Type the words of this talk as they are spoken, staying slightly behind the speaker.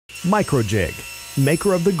Microjig,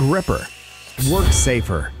 maker of the gripper. Work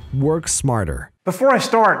safer, work smarter. Before I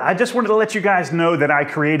start, I just wanted to let you guys know that I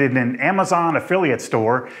created an Amazon affiliate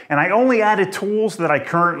store, and I only added tools that I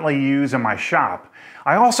currently use in my shop.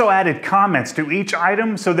 I also added comments to each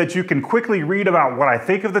item so that you can quickly read about what I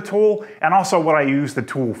think of the tool and also what I use the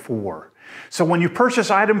tool for. So when you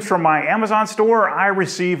purchase items from my Amazon store, I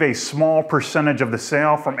receive a small percentage of the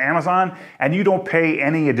sale from Amazon, and you don't pay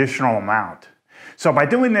any additional amount. So by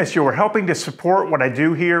doing this, you are helping to support what I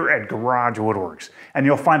do here at Garage Woodworks, and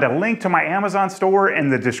you'll find a link to my Amazon store in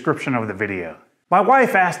the description of the video. My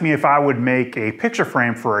wife asked me if I would make a picture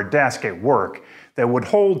frame for her desk at work that would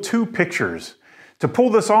hold 2 pictures. To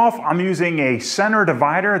pull this off, I'm using a center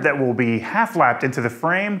divider that will be half-lapped into the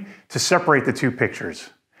frame to separate the 2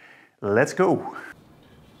 pictures. Let's go.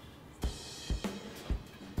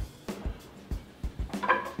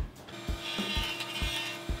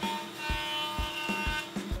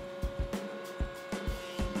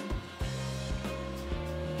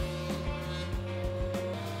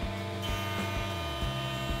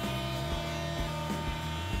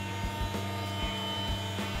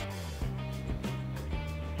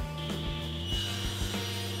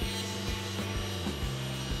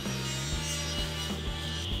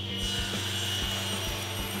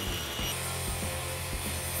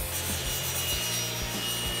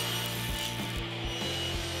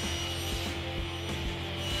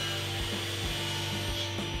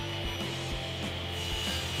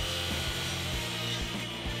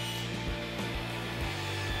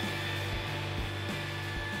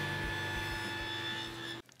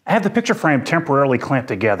 I have the picture frame temporarily clamped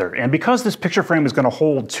together, and because this picture frame is going to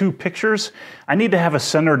hold 2 pictures, I need to have a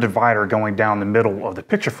center divider going down the middle of the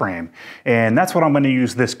picture frame, and that's what I'm going to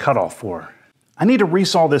use this cutoff for. I need to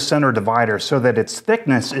resaw this center divider so that its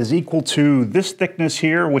thickness is equal to this thickness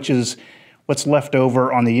here, which is what's left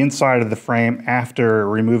over on the inside of the frame after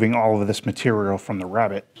removing all of this material from the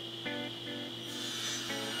rabbet.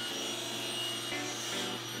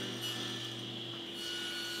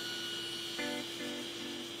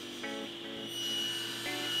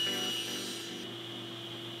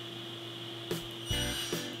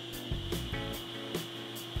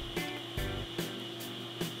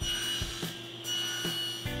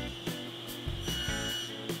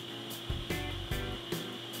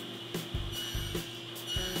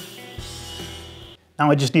 Now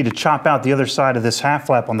I just need to chop out the other side of this half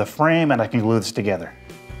flap on the frame and I can glue this together.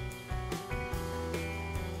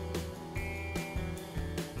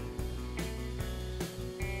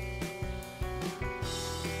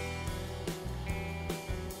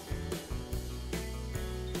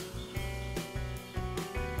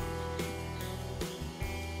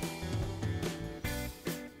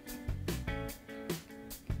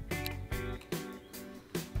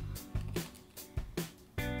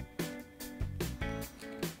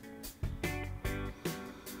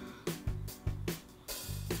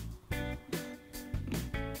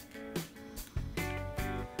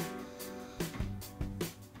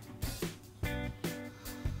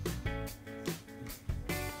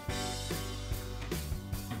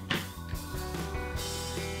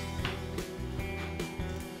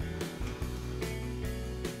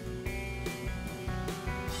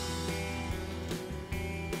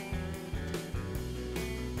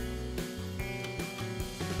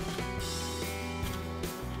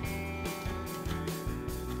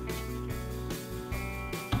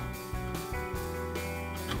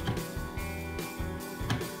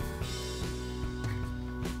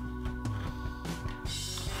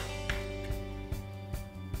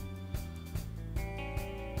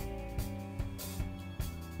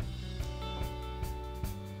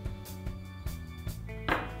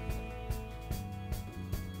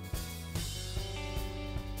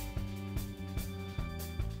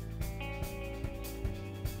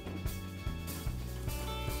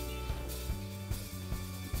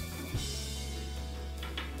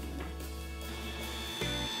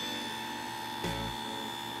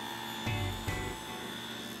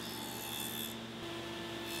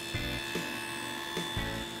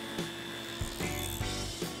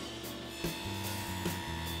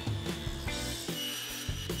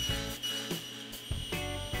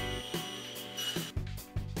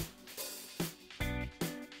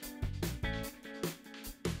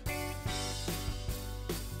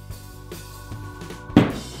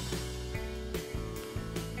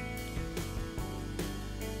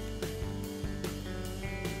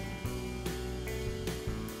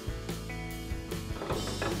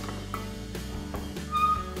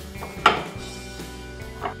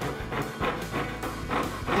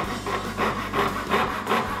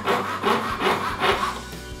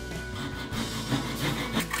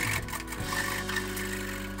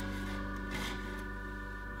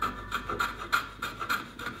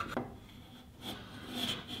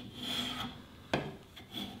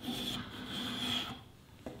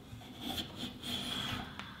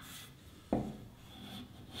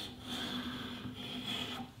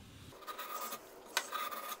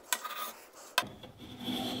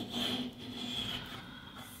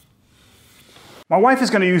 My wife is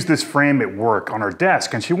going to use this frame at work on her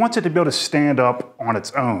desk, and she wants it to be able to stand up on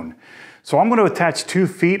its own. So I'm going to attach 2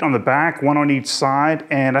 feet on the back, 1 on each side,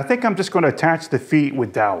 and I think I'm just going to attach the feet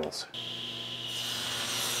with dowels.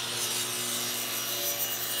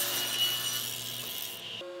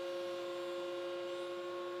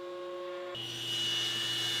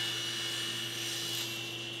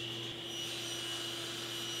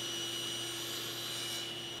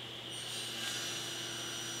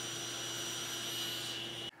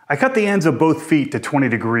 I cut the ends of both feet to 20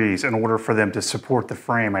 degrees in order for them to support the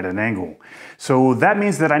frame at an angle. So that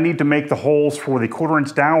means that I need to make the holes for the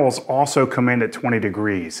 1/4-inch dowels also come in at 20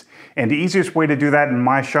 degrees. And the easiest way to do that in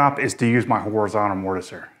my shop is to use my horizontal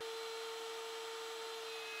mortiser.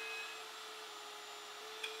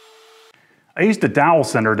 I used the dowel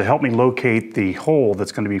center to help me locate the hole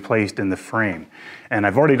that's going to be placed in the frame. And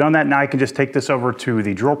I've already done that. Now I can just take this over to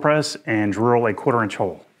the drill press and drill a 1/4-inch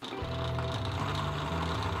hole.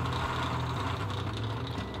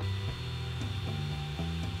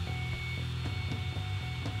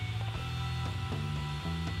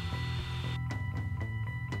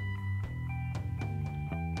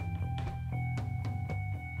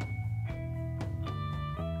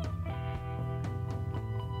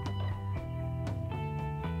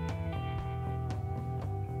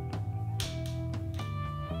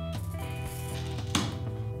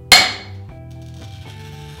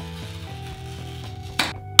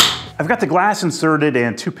 I've got the glass inserted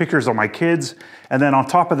and 2 pictures of my kids, and then on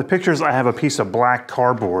top of the pictures I have a piece of black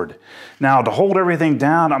cardboard. Now to hold everything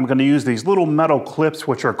down, I'm going to use these little metal clips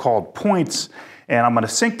which are called points, and I'm going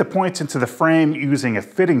to sink the points into the frame using a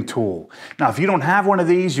fitting tool. Now if you don't have one of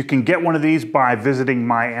these, you can get one of these by visiting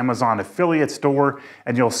my Amazon affiliate store,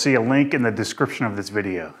 and you'll see a link in the description of this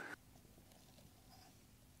video.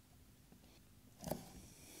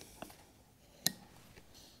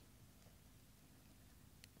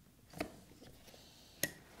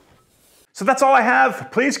 So that's all I have.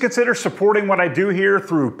 Please consider supporting what I do here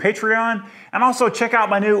through Patreon, and also check out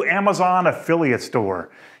my new Amazon affiliate store.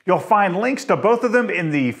 You'll find links to both of them in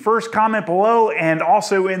the first comment below and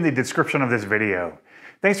also in the description of this video.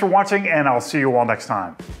 Thanks for watching, and I'll see you all next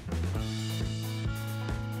time.